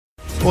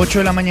8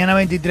 de la mañana,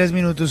 23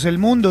 minutos. El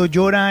mundo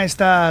llora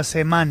esta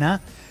semana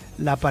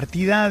la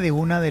partida de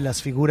una de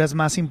las figuras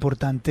más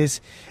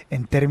importantes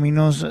en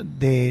términos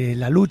de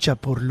la lucha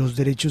por los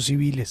derechos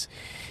civiles.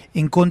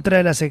 En contra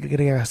de la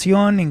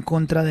segregación, en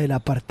contra del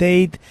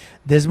apartheid,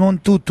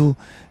 Desmond Tutu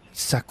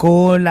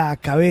sacó la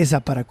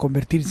cabeza para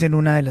convertirse en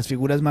una de las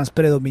figuras más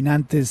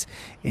predominantes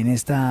en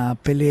esta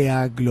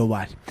pelea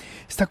global.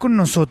 Está con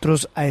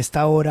nosotros a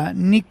esta hora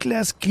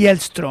Niclas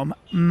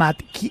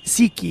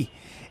Kjellstrom-Matseke.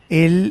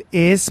 Él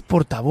es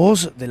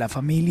portavoz de la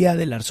familia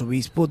del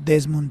arzobispo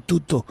Desmond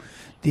Tutu,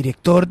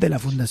 director de la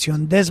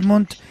fundación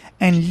Desmond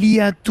and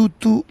Leah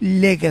Tutu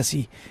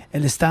Legacy.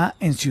 Él está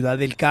en Ciudad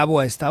del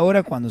Cabo a esta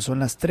hora, cuando son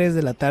las 3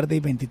 de la tarde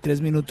y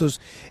 23 minutos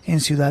en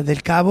Ciudad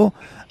del Cabo.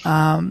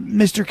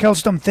 Mr.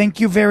 Kjellstrom, thank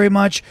you very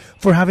much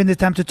for having the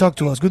time to talk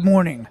to us. Good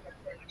morning.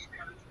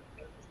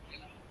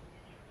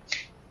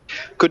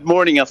 Good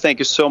morning, and thank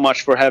you so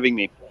much for having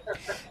me.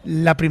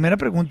 La primera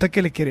pregunta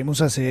que le queremos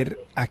hacer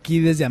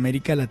aquí desde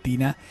América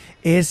Latina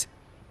es: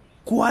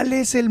 ¿cuál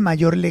es el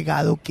mayor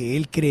legado que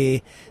él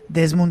cree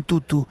Desmond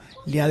Tutu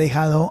le ha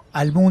dejado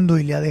al mundo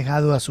y le ha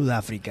dejado a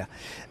Sudáfrica?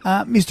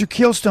 Mr.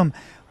 Kjellstrom,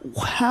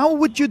 how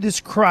would you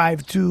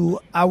describe to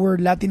our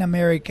Latin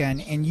American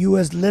and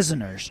U.S.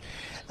 listeners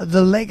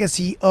the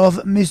legacy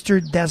of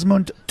Mr.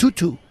 Desmond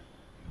Tutu?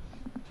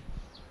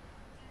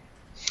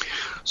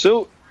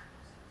 So,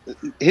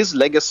 his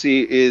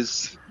legacy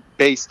is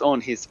based on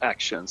his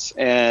actions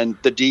and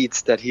the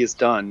deeds that he has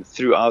done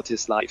throughout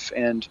his life.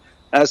 And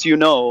as you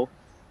know,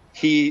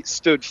 he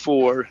stood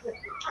for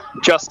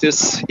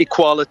justice,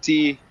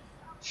 equality,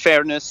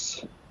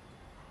 fairness,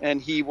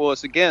 and he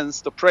was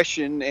against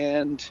oppression,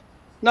 and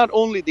not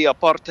only the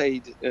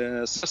apartheid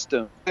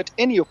system, but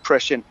any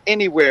oppression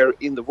anywhere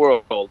in the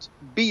world,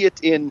 be it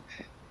in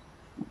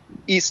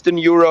Eastern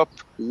Europe,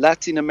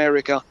 Latin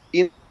America,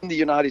 in the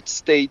United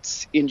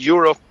States, in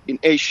Europe, in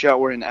Asia,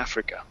 or in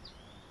Africa.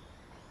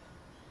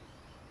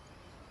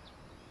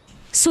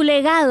 Su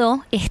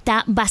legado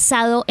está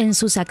basado en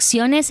sus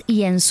acciones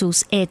y en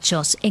sus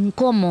hechos, en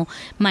cómo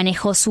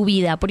manejó su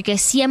vida, porque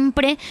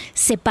siempre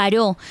se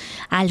paró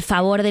al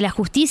favor de la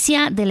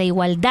justicia, de la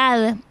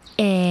igualdad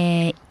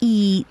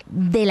y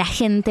de la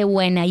gente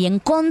buena, y en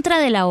contra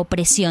de la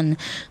opresión.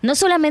 No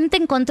solamente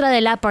en contra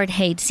del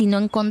apartheid, sino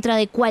en contra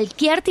de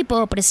cualquier tipo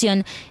de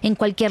opresión en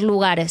cualquier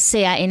lugar,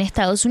 sea en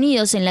Estados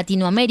Unidos, en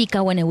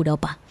Latinoamérica o en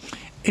Europa.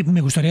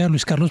 Me gustaría,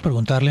 Luis Carlos,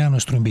 preguntarle a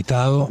nuestro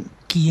invitado,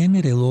 ¿quién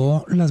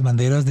heredó las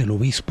banderas del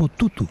obispo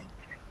Tutu?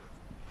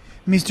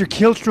 Mr.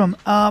 Kjellstrom,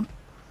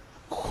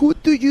 who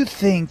do you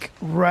think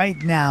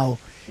right now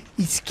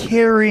is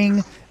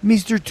carrying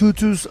Mr.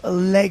 Tutu's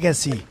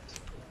legacy?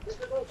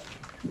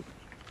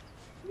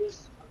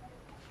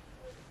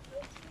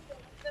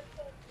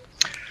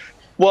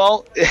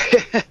 Well,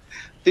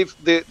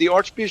 the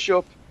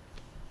Archbishop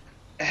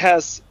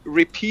has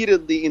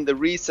repeatedly in the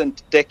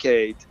recent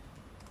decade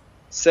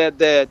said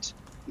that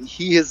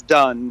he has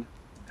done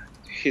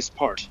his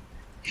part.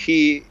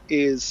 He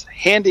is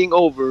handing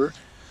over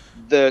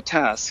the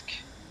task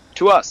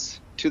to us,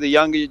 to the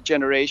younger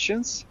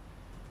generations,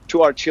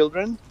 to our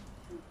children.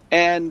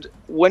 And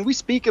when we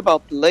speak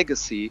about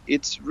legacy,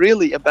 it's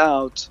really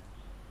about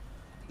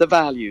the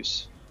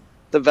values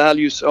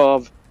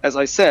of, as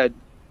I said,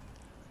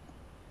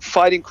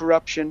 fighting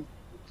corruption,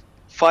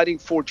 fighting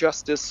for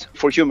justice,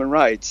 for human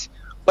rights.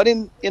 But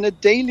in a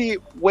daily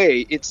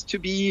way, it's to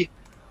be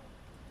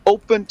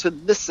open to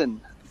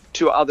listen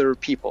to other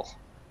people,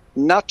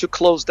 not to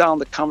close down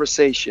the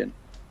conversation.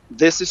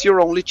 This is your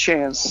only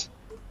chance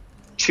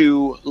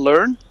to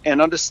learn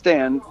and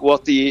understand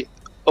what the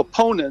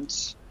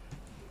opponents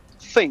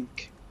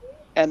think.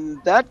 And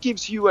that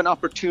gives you an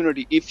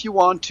opportunity, if you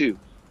want to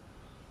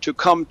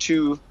come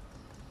to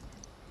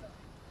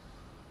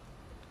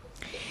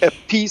a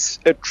peace,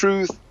 a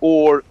truth,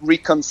 or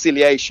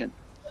reconciliation.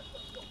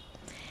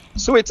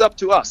 So it's up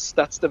to us.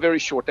 That's the very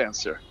short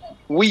answer.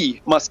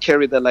 We must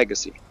carry the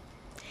legacy.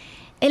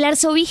 El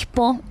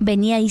arzobispo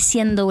venía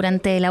diciendo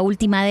durante la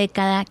última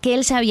década que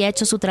él ya había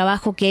hecho su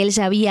trabajo, que él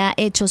ya había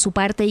hecho su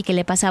parte y que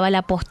le pasaba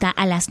la posta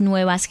a las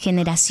nuevas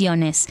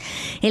generaciones.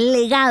 El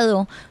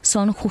legado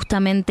son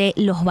justamente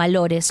los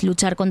valores: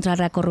 luchar contra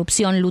la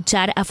corrupción,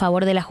 luchar a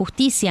favor de la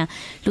justicia,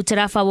 luchar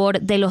a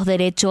favor de los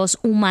derechos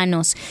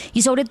humanos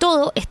y sobre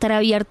todo estar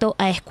abierto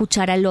a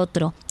escuchar al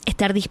otro,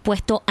 estar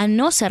dispuesto a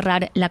no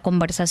cerrar la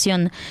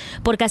conversación,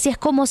 porque así es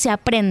como se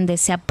aprende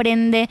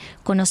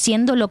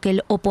conociendo lo que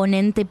el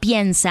oponente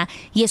piensa,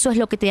 y eso es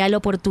lo que te da la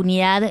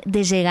oportunidad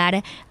de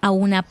llegar a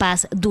una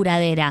paz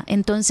duradera.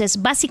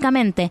 Entonces,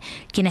 básicamente,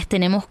 quienes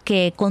tenemos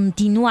que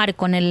continuar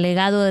con el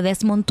legado de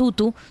Desmond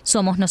Tutu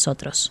somos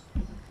nosotros.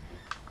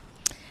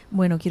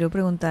 Bueno, quiero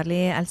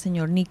preguntarle al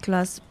señor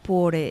Niclas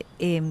por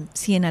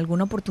si en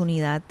alguna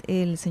oportunidad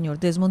el señor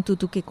Desmond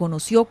Tutu, que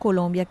conoció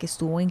Colombia, que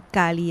estuvo en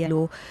Cali,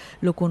 lo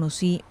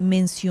conocí,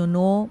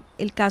 mencionó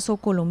el caso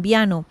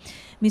colombiano.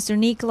 Mr.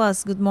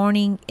 Niclas, good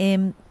morning.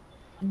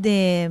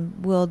 The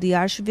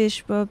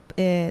Archbishop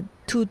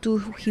Tutu,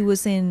 he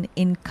was in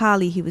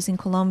Cali, he was in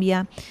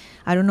Colombia,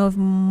 I don't know if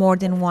more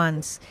than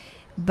once.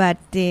 But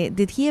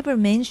did he ever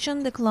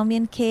mention the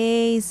Colombian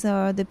case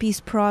or the peace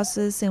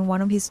process in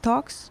one of his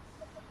talks?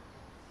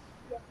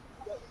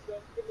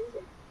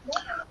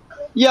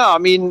 Yeah, I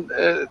mean,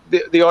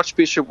 the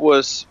Archbishop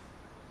was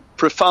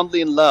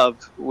profoundly in love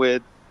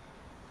with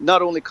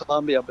not only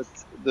Colombia, but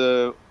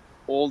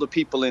all the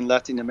people in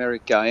Latin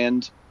America.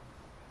 And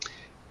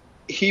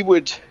he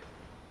would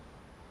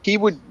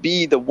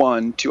be the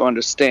one to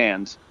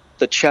understand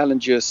the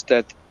challenges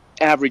that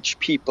average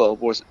people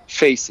was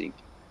facing.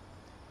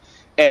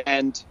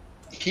 And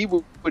he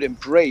would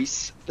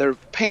embrace their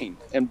pain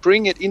and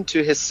bring it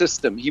into his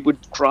system. He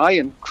would cry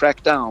and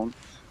crack down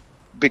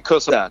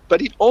because of that.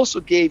 But it also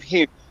gave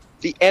him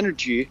the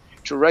energy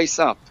to rise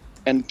up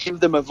and give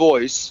them a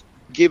voice,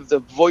 give the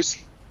voice.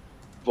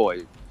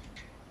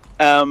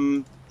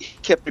 He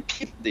kept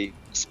repeatedly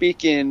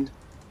speaking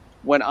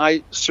when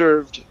I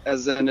served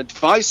as an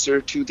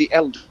advisor to the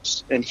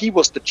elders, and he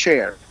was the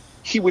chair.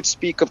 He would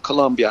speak of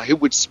Colombia. He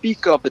would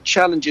speak of the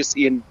challenges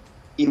in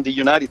the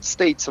United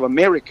States of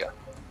America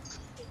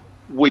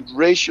with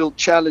racial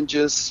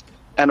challenges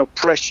and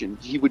oppression.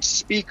 He would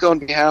speak on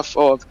behalf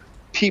of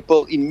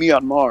people in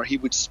Myanmar. He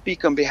would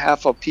speak on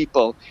behalf of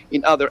people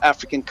in other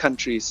African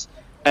countries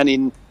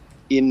and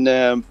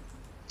in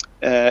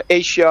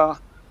Asia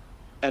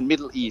and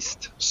Middle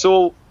East.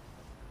 So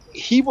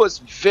he was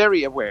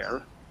very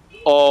aware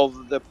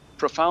of the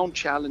profound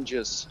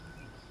challenges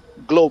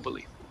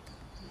globally.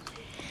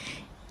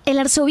 El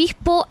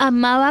arzobispo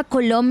amaba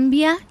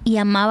Colombia y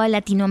amaba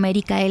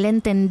Latinoamérica. Él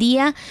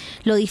entendía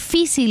lo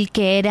difícil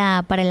que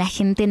era para la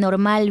gente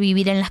normal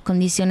vivir en las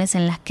condiciones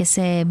en las que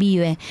se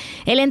vive.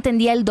 Él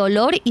entendía el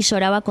dolor y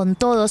lloraba con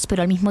todos,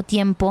 pero al mismo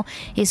tiempo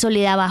eso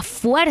le daba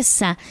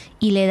fuerza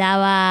y le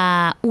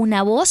daba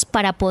una voz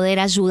para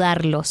poder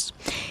ayudarlos.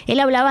 Él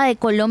hablaba de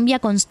Colombia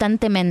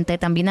constantemente,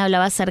 también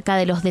hablaba acerca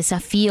de los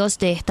desafíos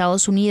de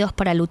Estados Unidos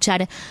para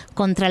luchar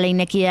contra la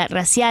inequidad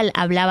racial,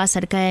 hablaba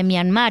acerca de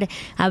Myanmar,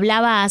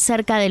 hablaba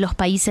acerca de los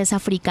países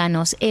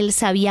africanos. Él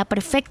sabía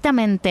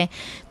perfectamente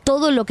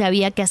todo lo que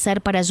había que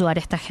hacer para ayudar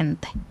a esta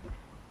gente.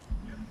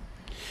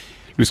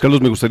 Luis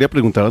Carlos, me gustaría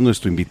preguntar a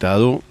nuestro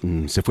invitado,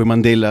 se fue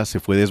Mandela, se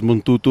fue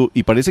Desmond Tutu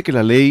y parece que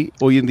la ley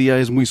hoy en día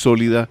es muy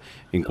sólida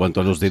en cuanto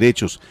a los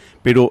derechos,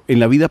 pero en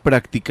la vida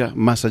práctica,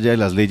 más allá de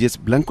las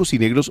leyes, blancos y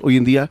negros hoy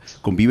en día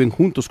conviven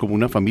juntos como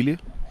una familia.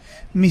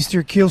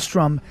 Mr.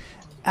 Kjellstrom,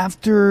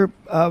 after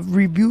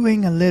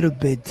reviewing a little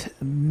bit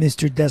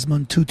Mr.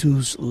 Desmond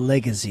Tutu's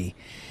legacy,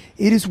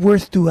 it is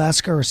worth to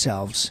ask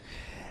ourselves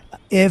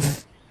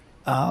if,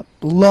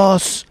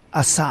 laws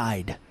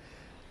aside,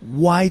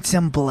 whites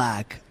and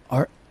black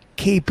are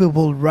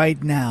capable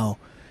right now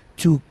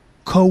to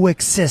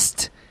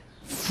coexist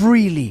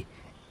freely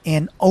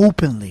and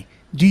openly.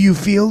 Do you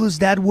feel is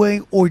that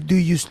way, or do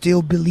you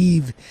still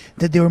believe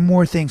that there are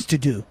more things to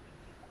do?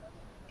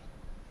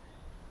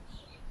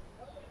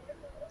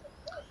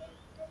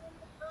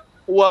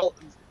 Well,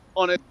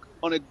 on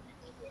a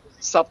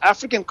South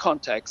African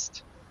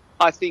context,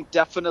 I think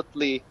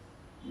definitely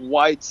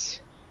whites,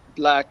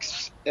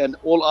 blacks, and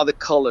all other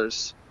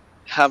colors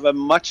have a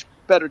much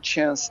better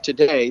chance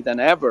today than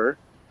ever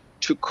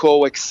to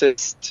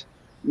coexist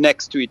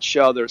next to each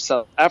other.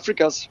 South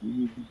Africa's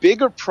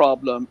bigger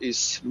problem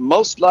is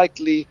most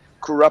likely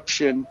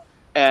corruption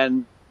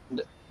and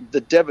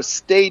the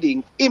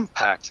devastating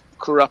impact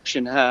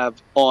corruption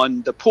have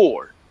on the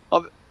poor.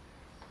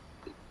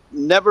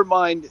 Never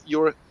mind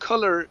your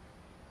color,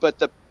 but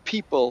the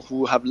people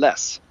who have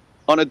less.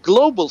 On a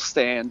global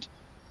stand,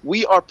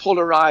 we are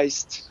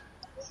polarized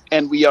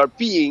and we are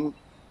being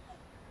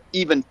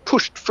even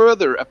pushed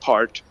further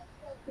apart.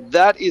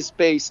 That is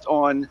based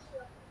on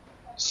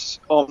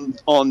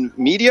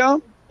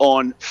media,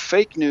 on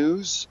fake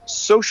news,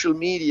 social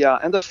media,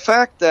 and the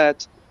fact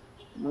that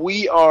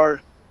we are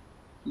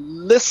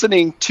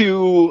listening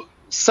too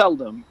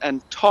seldom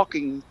and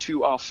talking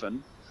too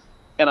often.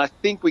 And I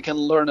think we can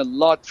learn a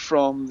lot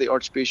from the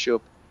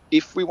Archbishop.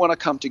 If we want to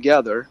come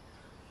together,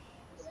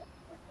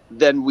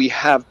 then we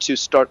have to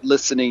start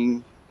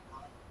listening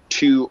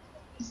to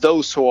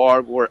those who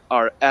are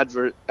our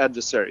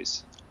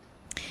adversaries.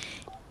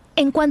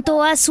 En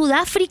cuanto a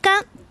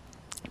Sudáfrica,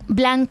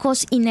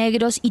 blancos y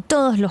negros y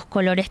todos los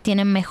colores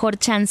tienen mejor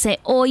chance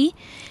hoy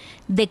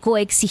de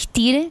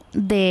coexistir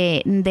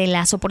de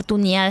las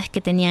oportunidades que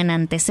tenían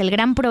antes. El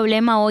gran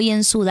problema hoy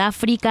en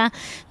Sudáfrica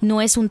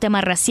no es un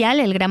tema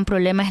racial, el gran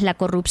problema es la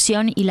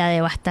corrupción y la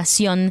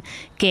devastación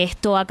que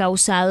esto ha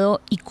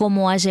causado y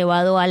cómo ha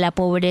llevado a la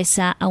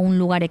pobreza a un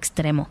lugar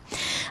extremo.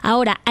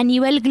 Ahora, a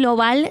nivel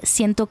global,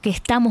 siento que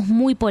estamos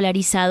muy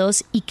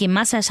polarizados y que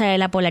más allá de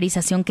la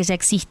polarización que ya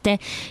existe,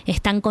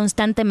 están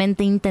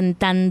constantemente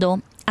intentando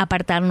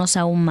apartarnos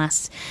aún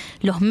más.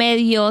 Los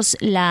medios,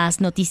 las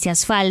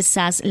noticias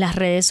falsas, las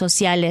redes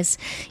sociales.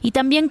 Y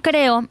también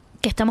creo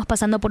que estamos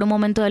pasando por un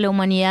momento de la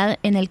humanidad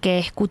en el que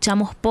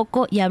escuchamos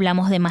poco y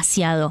hablamos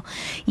demasiado.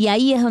 Y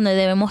ahí es donde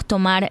debemos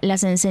tomar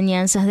las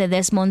enseñanzas de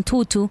Desmond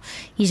Tutu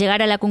y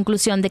llegar a la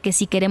conclusión de que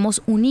si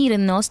queremos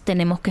unirnos,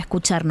 tenemos que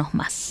escucharnos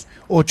más.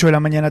 8 de la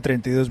mañana,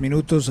 32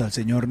 minutos, al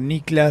señor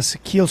Niclas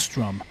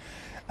Kjellstrom.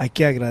 hay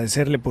que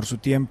agradecerle por su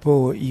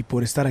tiempo y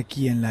por estar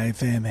aquí en la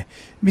FM.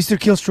 Mr.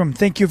 Kjellstrom,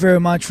 thank you very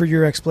much for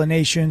your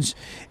explanations,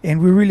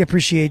 and we really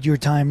appreciate your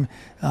time,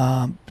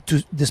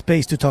 the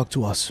space to talk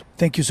to us.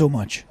 Thank you so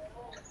much.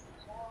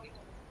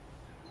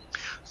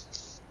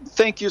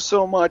 Thank you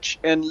so much,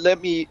 and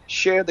let me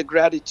share the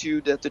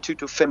gratitude that the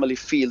Tutu family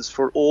feels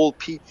for all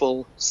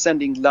people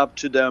sending love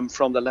to them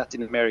from the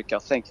Latin America.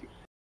 Thank you.